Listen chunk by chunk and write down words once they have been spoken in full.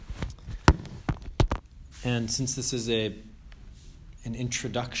And since this is an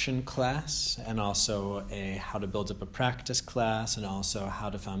introduction class and also a how to build up a practice class and also how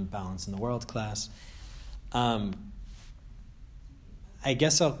to find balance in the world class, I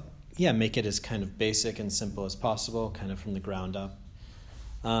guess I'll make it as kind of basic and simple as possible, kind of from the ground up.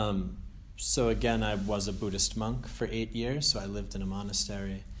 So again, I was a Buddhist monk for 8 years, so I lived in a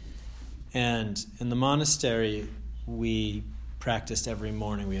monastery. And in the monastery, we practiced every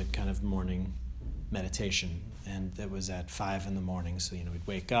morning. We had kind of morning meditation, and it was at 5 in the morning. So, we'd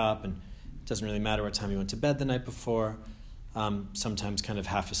wake up, and it doesn't really matter what time you went to bed the night before. Sometimes kind of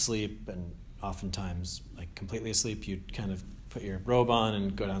half asleep, and oftentimes like completely asleep. You'd kind of put your robe on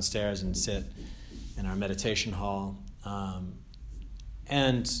and go downstairs and sit in our meditation hall.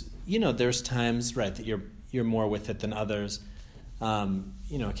 And there's times, right, that you're more with it than others.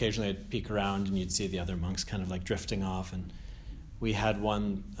 Occasionally I'd peek around and you'd see the other monks kind of like drifting off. And we had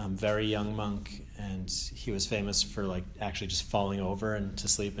one very young monk, and he was famous for like actually just falling over and to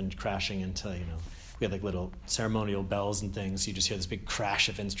sleep and crashing into, we had like little ceremonial bells and things. You just hear this big crash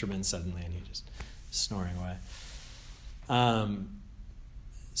of instruments suddenly, and he just snoring away.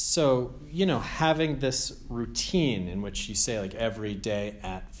 So, having this routine in which you say like every day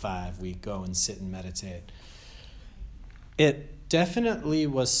at 5 we go and sit and meditate, it definitely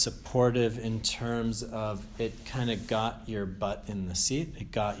was supportive in terms of it kind of got your butt in the seat.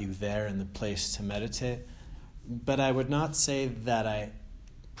 It got you there in the place to meditate. But I would not say that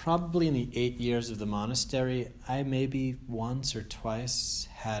probably in the 8 years of the monastery, I maybe once or twice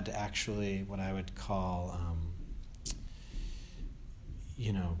had actually what I would call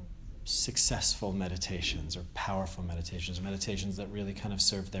successful meditations or powerful meditations, or meditations that really kind of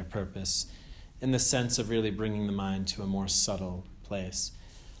serve their purpose in the sense of really bringing the mind to a more subtle place.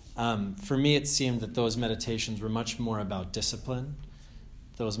 For me, it seemed that those meditations were much more about discipline.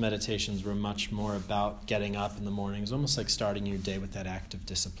 Those meditations were much more about getting up in the mornings, almost like starting your day with that act of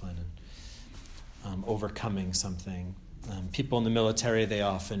discipline and overcoming something. People in the military, they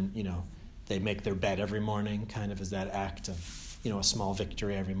often, they make their bed every morning, kind of as that act of a small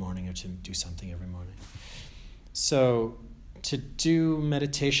victory every morning, or to do something every morning. So to do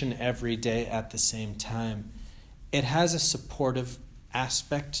meditation every day at the same time, it has a supportive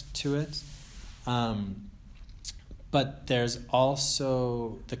aspect to it, but there's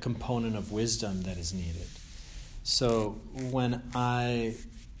also the component of wisdom that is needed. So when I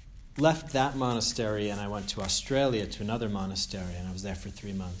left that monastery and I went to Australia to another monastery, and I was there for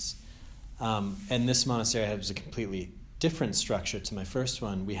 3 months, and this monastery was a completely different structure to my first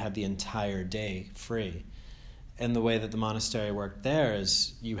one. We had the entire day free. And the way that the monastery worked there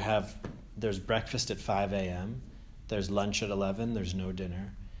is there's breakfast at 5 a.m., there's lunch at 11, there's no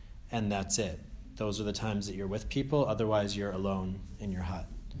dinner, and that's it. Those are the times that you're with people, otherwise you're alone in your hut.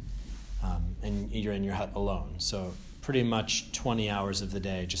 And you're in your hut alone. So pretty much 20 hours of the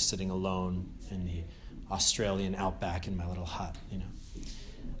day just sitting alone in the Australian outback in my little hut,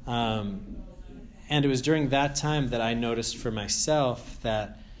 And it was during that time that I noticed for myself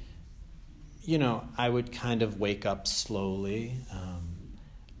that, I would kind of wake up slowly.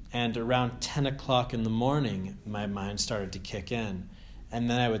 And around 10 o'clock in the morning, my mind started to kick in. And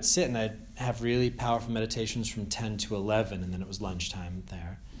then I would sit and I'd have really powerful meditations from 10 to 11, and then it was lunchtime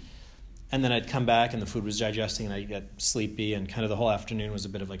there. And then I'd come back and the food was digesting and I'd get sleepy, and kind of the whole afternoon was a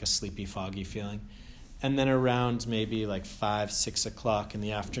bit of like a sleepy, foggy feeling. And then around maybe like 5, 6 o'clock in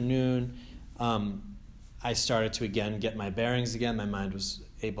the afternoon, I started to again get my bearings again. My mind was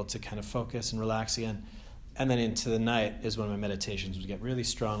able to kind of focus and relax again. And then into the night is when my meditations would get really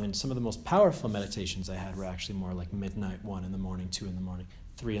strong. And some of the most powerful meditations I had were actually more like midnight, 1 in the morning, 2 in the morning,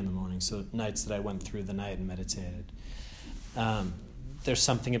 3 in the morning. So nights that I went through the night and meditated. There's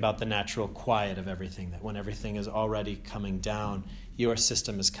something about the natural quiet of everything, that when everything is already coming down, your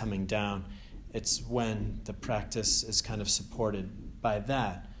system is coming down. It's when the practice is kind of supported by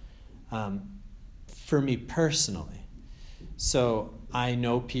that. For me personally. So I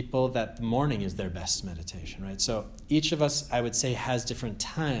know people that the morning is their best meditation, right? So each of us, I would say, has different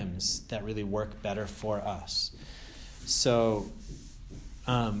times that really work better for us. So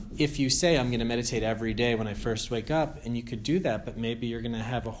if you say, I'm going to meditate every day when I first wake up, and you could do that, but maybe you're going to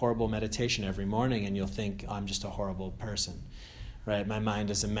have a horrible meditation every morning and you'll think, I'm just a horrible person, right? My mind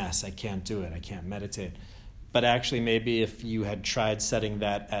is a mess. I can't do it. I can't meditate. But actually, maybe if you had tried setting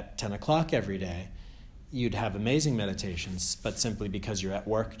that at 10 o'clock every day, you'd have amazing meditations, but simply because you're at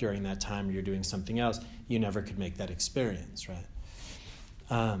work during that time or you're doing something else, you never could make that experience, right?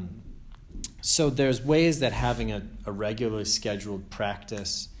 So there's ways that having a regularly scheduled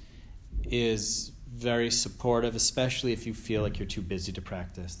practice is very supportive, especially if you feel like you're too busy to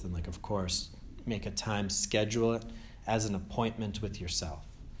practice. Then, like, of course, make a time, schedule it as an appointment with yourself.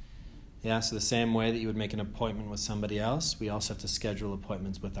 Yeah, so the same way that you would make an appointment with somebody else, we also have to schedule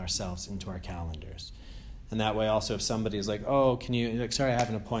appointments with ourselves into our calendars. And that way also if somebody is like, oh, can you, like, sorry, I have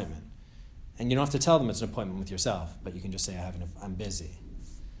an appointment. And you don't have to tell them it's an appointment with yourself, but you can just say, I'm busy.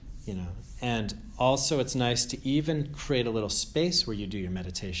 You know, and also it's nice to even create a little space where you do your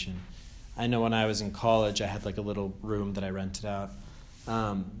meditation. I know when I was in college, I had like a little room that I rented out,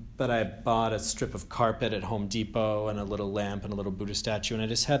 but I bought a strip of carpet at Home Depot and a little lamp and a little Buddha statue, and I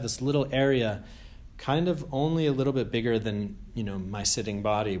just had this little area, kind of only a little bit bigger than, you know, my sitting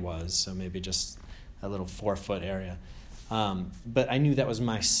body was, so maybe just a little 4-foot area. But I knew that was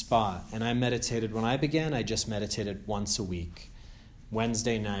my spot, and I meditated. When I began, I just meditated once a week.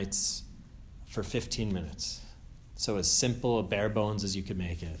 Wednesday nights for 15 minutes. So as simple, bare bones as you could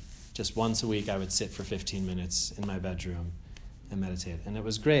make it. Just once a week I would sit for 15 minutes in my bedroom and meditate. And it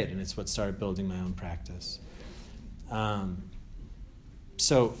was great, and it's what started building my own practice.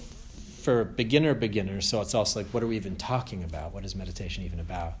 So for beginners, so it's also like, what are we even talking about? What is meditation even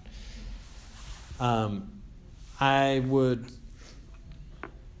about?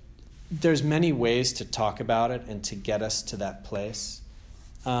 There's many ways to talk about it and to get us to that place.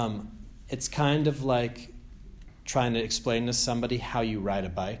 It's kind of like trying to explain to somebody how you ride a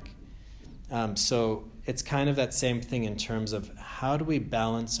bike. So it's kind of that same thing in terms of how do we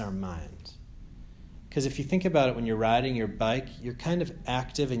balance our mind? Because if you think about it, when you're riding your bike, you're kind of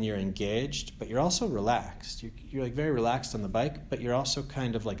active and you're engaged, but you're also relaxed. You're like very relaxed on the bike, but you're also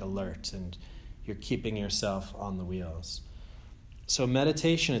kind of like alert and you're keeping yourself on the wheels. So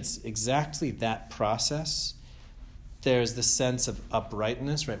meditation, it's exactly that process. There's the sense of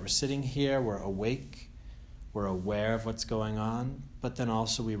uprightness, right? We're sitting here, we're awake, we're aware of what's going on, but then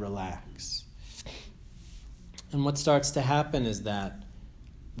also we relax. And what starts to happen is that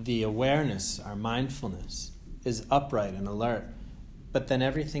the awareness, our mindfulness, is upright and alert, but then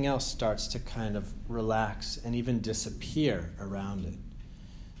everything else starts to kind of relax and even disappear around it.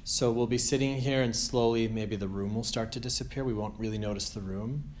 So we'll be sitting here and slowly maybe the room will start to disappear. We won't really notice the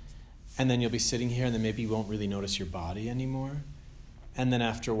room. And then you'll be sitting here and then maybe you won't really notice your body anymore. And then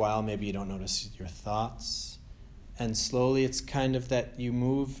after a while, maybe you don't notice your thoughts. And slowly it's kind of that you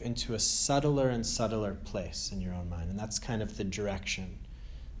move into a subtler and subtler place in your own mind. And that's kind of the direction,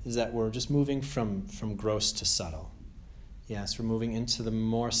 is that we're just moving from gross to subtle. Yes, we're moving into the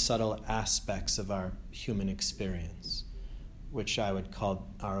more subtle aspects of our human experience, which I would call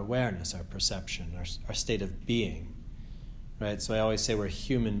our awareness, our perception, our state of being. Right? So I always say we're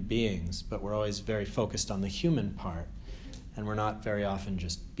human beings, but we're always very focused on the human part, and we're not very often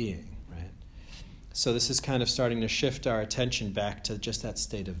just being, right? So this is kind of starting to shift our attention back to just that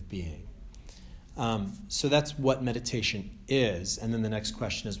state of being. So that's what meditation is, and then the next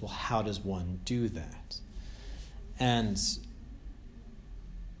question is, well, how does one do that? And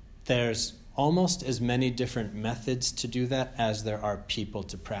there's almost as many different methods to do that as there are people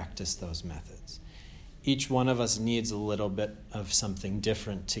to practice those methods. Each one of us needs a little bit of something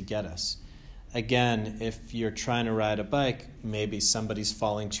different to get us. Again, if you're trying to ride a bike, maybe somebody's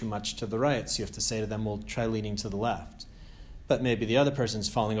falling too much to the right, so you have to say to them, well, try leaning to the left. But maybe the other person's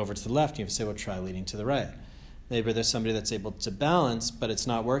falling over to the left, and you have to say, well, try leaning to the right. Maybe there's somebody that's able to balance, but it's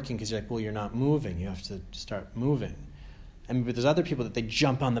not working because you're like, well, you're not moving. You have to start moving. And maybe there's other people that they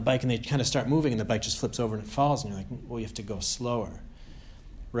jump on the bike and they kind of start moving, and the bike just flips over and it falls, and you're like, well, you have to go slower,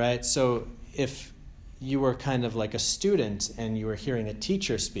 right? So if you were kind of like a student and you were hearing a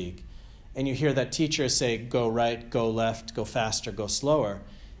teacher speak, and you hear that teacher say, go right, go left, go faster, go slower,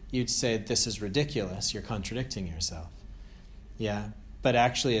 you'd say, this is ridiculous, you're contradicting yourself. Yeah, but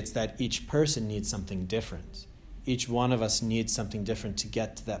actually it's that each person needs something different. Each one of us needs something different to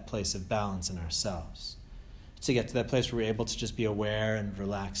get to that place of balance in ourselves, to get to that place where we're able to just be aware and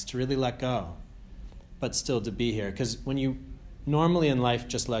relaxed, to really let go, but still to be here. Because when you normally in life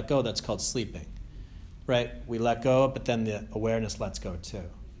just let go, that's called sleeping, right? We let go, but then the awareness lets go too.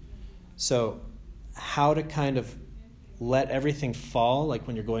 So how to kind of let everything fall, like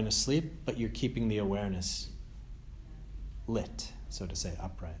when you're going to sleep, but you're keeping the awareness lit, so to say,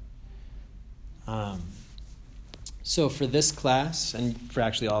 upright. So for this class, and for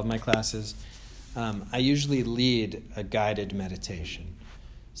actually all of my classes, I usually lead a guided meditation.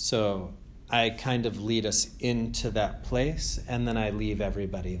 So I kind of lead us into that place, and then I leave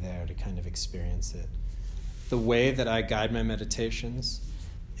everybody there to kind of experience it. The way that I guide my meditations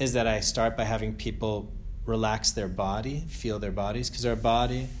is that I start by having people relax their body, feel their bodies, because our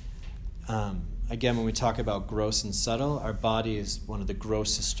body, again, when we talk about gross and subtle, our body is one of the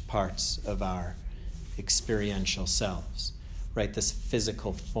grossest parts of our experiential selves, right? This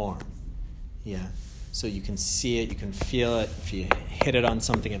physical form. Yeah. So you can see it, you can feel it. If you hit it on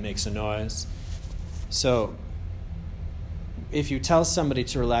something, it makes a noise. So if you tell somebody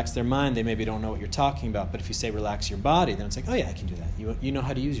to relax their mind, they maybe don't know what you're talking about. But if you say relax your body, then it's like, oh yeah, I can do that. You know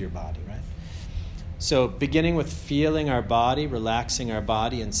how to use your body, right? So beginning with feeling our body, relaxing our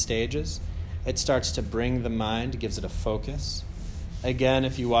body in stages, it starts to bring the mind, gives it a focus. Again,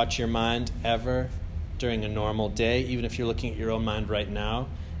 if you watch your mind ever during a normal day, even if you're looking at your own mind right now,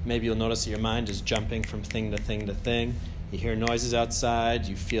 maybe you'll notice that your mind is jumping from thing to thing to thing. You hear noises outside,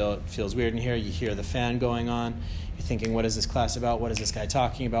 you feel it feels weird in here, you hear the fan going on, you're thinking, what is this class about? What is this guy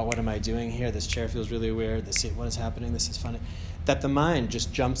talking about? What am I doing here? This chair feels really weird. What is happening? This is funny. That the mind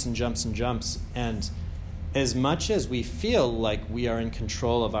just jumps and jumps and jumps. And as much as we feel like we are in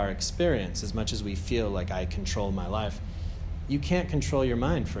control of our experience, as much as we feel like I control my life, you can't control your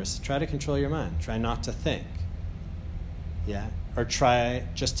mind first. Try to control your mind. Try not to think. Yeah? Or try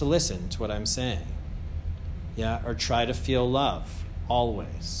just to listen to what I'm saying. Yeah? Or try to feel love,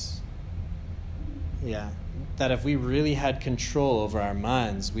 always. Yeah? That if we really had control over our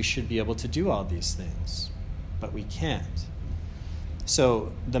minds, we should be able to do all these things. But we can't.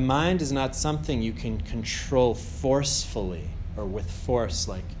 So the mind is not something you can control forcefully or with force.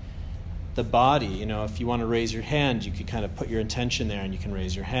 Like the body, if you want to raise your hand, you could kind of put your intention there and you can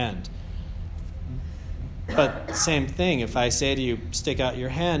raise your hand. But same thing, if I say to you, stick out your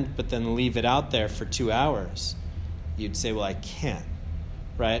hand, but then leave it out there for 2 hours, you'd say, well, I can't,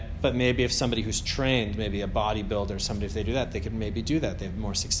 right? But maybe if somebody who's trained, maybe a bodybuilder or somebody, if they do that, they could maybe do that. They have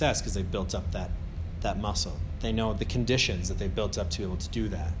more success because they've built up that muscle. They know the conditions that they've built up to be able to do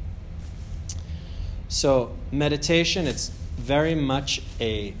that. So meditation, it's very much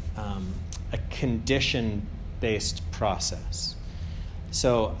a condition-based process.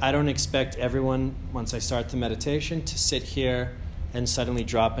 So I don't expect everyone, once I start the meditation, to sit here and suddenly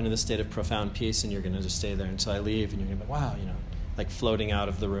drop into the state of profound peace and you're going to just stay there until I leave and you're going to be, wow, like floating out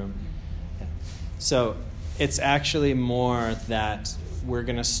of the room. Yeah. So it's actually more that we're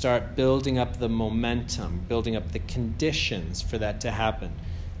going to start building up the momentum, building up the conditions for that to happen.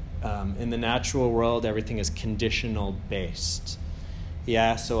 In the natural world, everything is conditional based.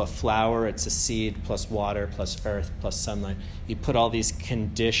 Yeah, so a flower, it's a seed plus water plus earth plus sunlight. You put all these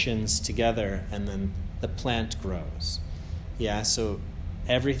conditions together and then the plant grows. Yeah, so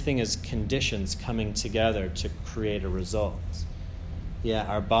everything is conditions coming together to create a result. Yeah,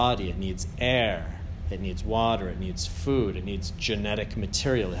 our body, it needs air, it needs water, it needs food, it needs genetic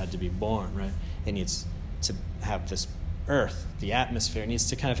material. It had to be born, right? It needs to have this earth, the atmosphere. It needs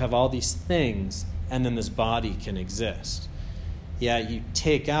to kind of have all these things, and then this body can exist. Yeah, you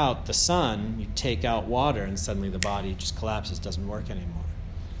take out the sun, you take out water, and suddenly the body just collapses, doesn't work anymore.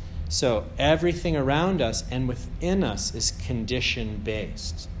 So everything around us and within us is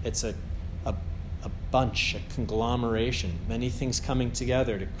condition-based. It's a bunch, a conglomeration, many things coming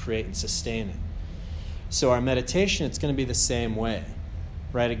together to create and sustain it. So our meditation, it's going to be the same way,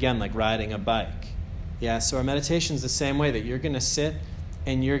 right? Again, like riding a bike. Yeah, so our meditation is the same way, that you're going to sit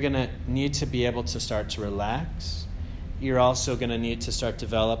and you're going to need to be able to start to relax. You're also going to need to start to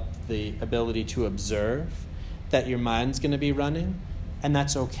develop the ability to observe that your mind's going to be running, and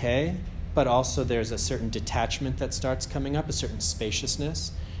that's okay, but also there's a certain detachment that starts coming up, a certain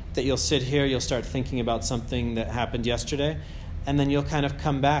spaciousness, that you'll sit here, you'll start thinking about something that happened yesterday, and then you'll kind of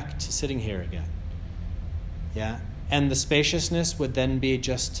come back to sitting here again. Yeah? And the spaciousness would then be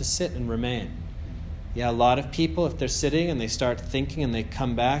just to sit and remain. Yeah, a lot of people, if they're sitting and they start thinking and they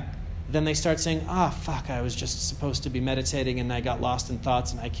come back, then they start saying, fuck, I was just supposed to be meditating and I got lost in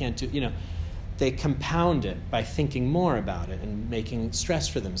thoughts and I can't do, they compound it by thinking more about it and making stress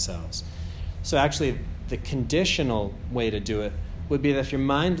for themselves. So actually, the conditional way to do it would be that if your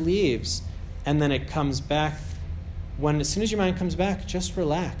mind leaves and then it comes back, as soon as your mind comes back, just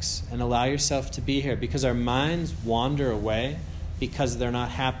relax and allow yourself to be here, because our minds wander away because they're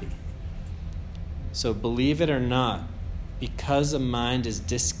not happy. So believe it or not, because a mind is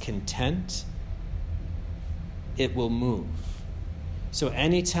discontent, it will move. So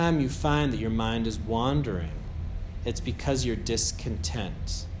anytime you find that your mind is wandering, it's because you're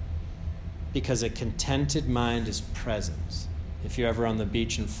discontent. Because a contented mind is present. If you're ever on the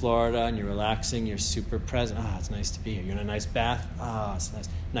beach in Florida and you're relaxing, you're super present. It's nice to be here. You're in a nice bath. It's nice.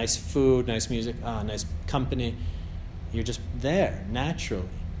 Nice food, nice music, nice company. You're just there, naturally,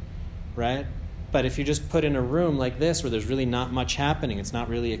 right? But if you just put in a room like this where there's really not much happening, it's not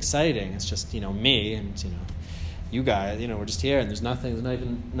really exciting, it's just, me and, you guys, we're just here and there's nothing, there's not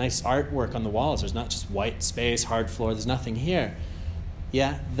even nice artwork on the walls. There's not just white space, hard floor, there's nothing here.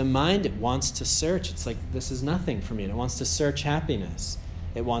 Yeah, the mind, it wants to search. It's like, this is nothing for me. It wants to search happiness.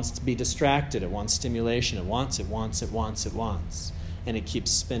 It wants to be distracted. It wants stimulation. It wants. And it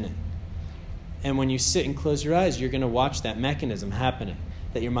keeps spinning. And when you sit and close your eyes, you're going to watch that mechanism happening,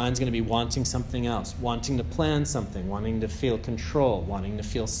 that your mind's going to be wanting something else, wanting to plan something, wanting to feel control, wanting to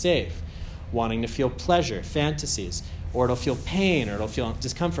feel safe, wanting to feel pleasure, fantasies, or it'll feel pain, or it'll feel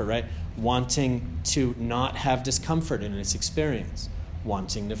discomfort, right? Wanting to not have discomfort in its experience,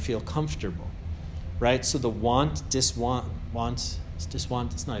 wanting to feel comfortable, right? So the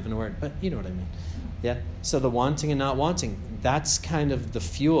it's not even a word, but you know what I mean. Yeah. So the wanting and not wanting, that's kind of the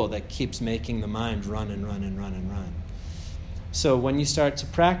fuel that keeps making the mind run and run and run and run. So when you start to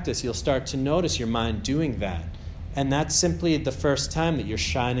practice, you'll start to notice your mind doing that. And that's simply the first time that you're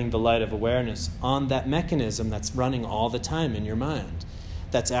shining the light of awareness on that mechanism that's running all the time in your mind,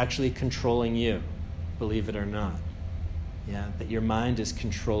 that's actually controlling you, believe it or not. Yeah, that your mind is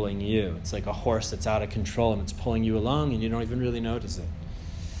controlling you. It's like a horse that's out of control and it's pulling you along and you don't even really notice it.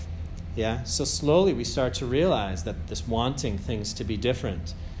 Yeah, so slowly we start to realize that this wanting things to be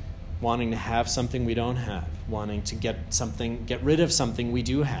different, wanting to have something we don't have, wanting to get rid of something we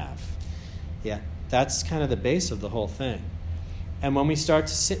do have. Yeah, that's kind of the base of the whole thing. And when we start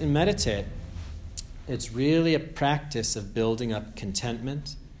to sit and meditate, it's really a practice of building up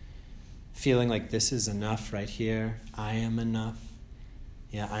contentment, feeling like this is enough right here. I am enough.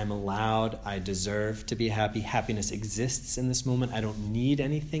 Yeah, I'm allowed. I deserve to be happy. Happiness exists in this moment. I don't need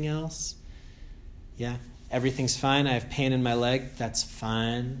anything else. Yeah, everything's fine. I have pain in my leg. That's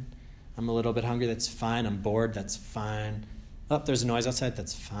fine. I'm a little bit hungry. That's fine. I'm bored. That's fine. Oh, there's a noise outside.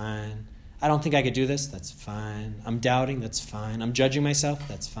 That's fine. I don't think I could do this. That's fine. I'm doubting. That's fine. I'm judging myself.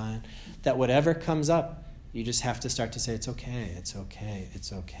 That's fine. That whatever comes up, you just have to start to say, it's okay. It's okay.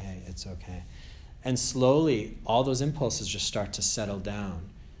 It's okay. It's okay. And slowly, all those impulses just start to settle down.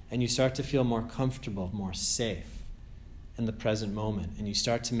 And you start to feel more comfortable, more safe in the present moment. And you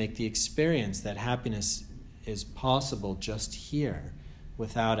start to make the experience that happiness is possible just here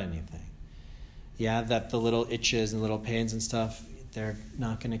without anything. Yeah, that the little itches and little pains and stuff, they're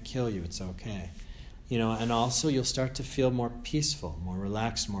not going to kill you. It's okay. And also you'll start to feel more peaceful, more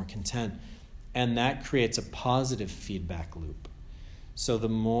relaxed, more content. And that creates a positive feedback loop. So the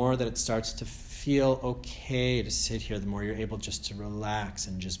more that it starts to feel okay to sit here, the more you're able just to relax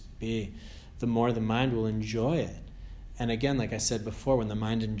and just be, the more the mind will enjoy it. And again, like I said before, when the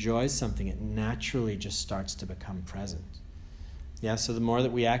mind enjoys something, it naturally just starts to become present. Yeah, so the more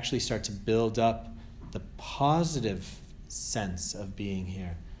that we actually start to build up the positive sense of being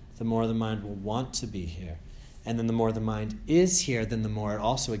here, the more the mind will want to be here. And then the more the mind is here, then the more it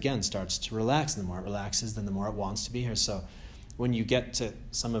also, again, starts to relax. And the more it relaxes, then the more it wants to be here. So when you get to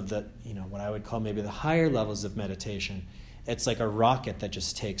some of the, what I would call maybe the higher levels of meditation, it's like a rocket that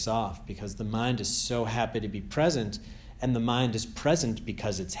just takes off because the mind is so happy to be present, and the mind is present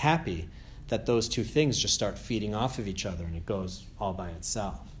because it's happy, that those two things just start feeding off of each other and it goes all by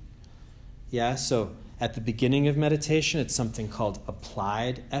itself. Yeah, so at the beginning of meditation, it's something called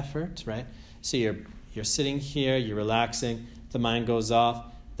applied effort, right? So you're sitting here, you're relaxing, the mind goes off,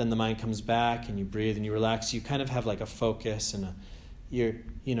 then the mind comes back and you breathe and you relax. You kind of have like a focus and you're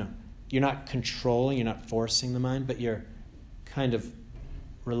not controlling, you're not forcing the mind, but you're kind of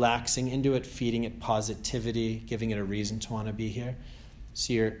relaxing into it, feeding it positivity, giving it a reason to want to be here.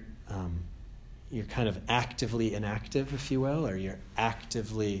 So you're kind of actively inactive, if you will, or you're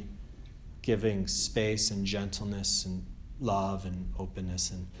actively giving space and gentleness and love and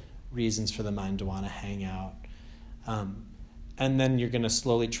openness and reasons for the mind to want to hang out. And then you're going to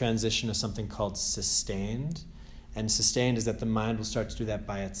slowly transition to something called sustained. And sustained is that the mind will start to do that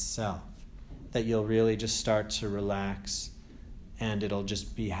by itself, that you'll really just start to relax and it'll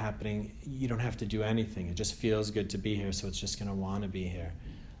just be happening. You don't have to do anything. It just feels good to be here, so it's just going to want to be here.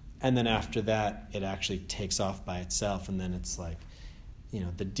 And then after that, it actually takes off by itself, and then it's like,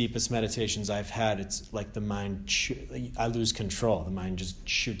 the deepest meditations I've had, it's like the mind, I lose control. The mind just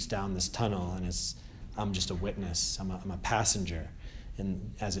shoots down this tunnel, and I'm just a witness. I'm a passenger,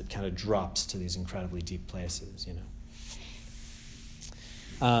 and as it kind of drops to these incredibly deep places,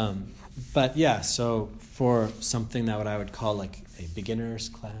 But yeah, so for something that what I would call like a beginner's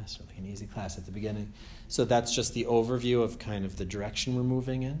class or like an easy class at the beginning, so that's just the overview of kind of the direction we're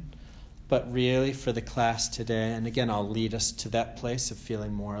moving in. But really for the class today, and again, I'll lead us to that place of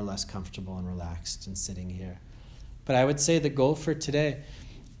feeling more or less comfortable and relaxed and sitting here. But I would say the goal for today,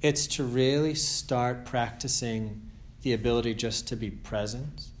 it's to really start practicing the ability just to be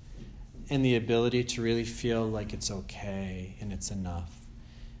present and the ability to really feel like it's okay and it's enough.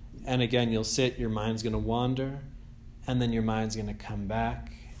 And again, you'll sit, your mind's going to wander, and then your mind's going to come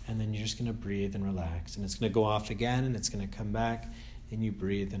back, and then you're just going to breathe and relax. And it's going to go off again, and it's going to come back, and you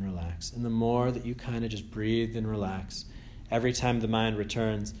breathe and relax. And the more that you kind of just breathe and relax, every time the mind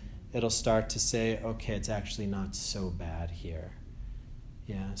returns, it'll start to say, okay, it's actually not so bad here.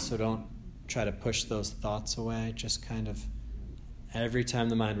 Yeah, so don't try to push those thoughts away. Just kind of, every time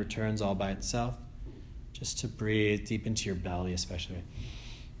the mind returns all by itself, just to breathe deep into your belly especially.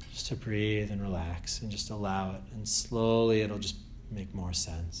 Just to breathe and relax and just allow it. And slowly it'll just make more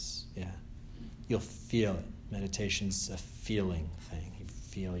sense. Yeah. You'll feel it. Meditation's a feeling thing. You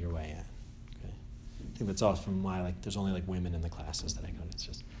feel your way in. Okay. I think that's often why there's only women in the classes that I go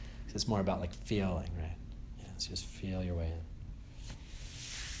to. It's more about feeling, right? Yeah, so just feel your way in.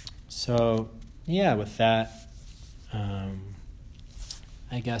 So, yeah, with that,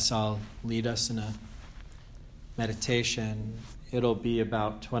 I guess I'll lead us in a meditation. It'll be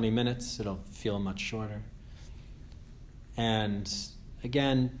about 20 minutes. It'll feel much shorter. And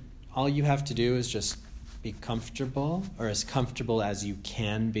again, all you have to do is just be comfortable, or as comfortable as you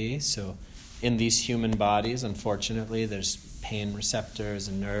can be. So in these human bodies, unfortunately, there's pain receptors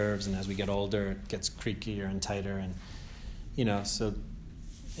and nerves, and as we get older, it gets creakier and tighter. And, so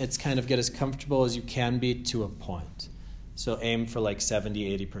it's kind of get as comfortable as you can be to a point. So aim for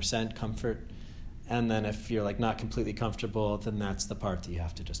 70-80% comfort. And then if you're not completely comfortable, then that's the part that you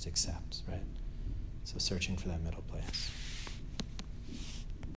have to just accept, right? So searching for that middle place.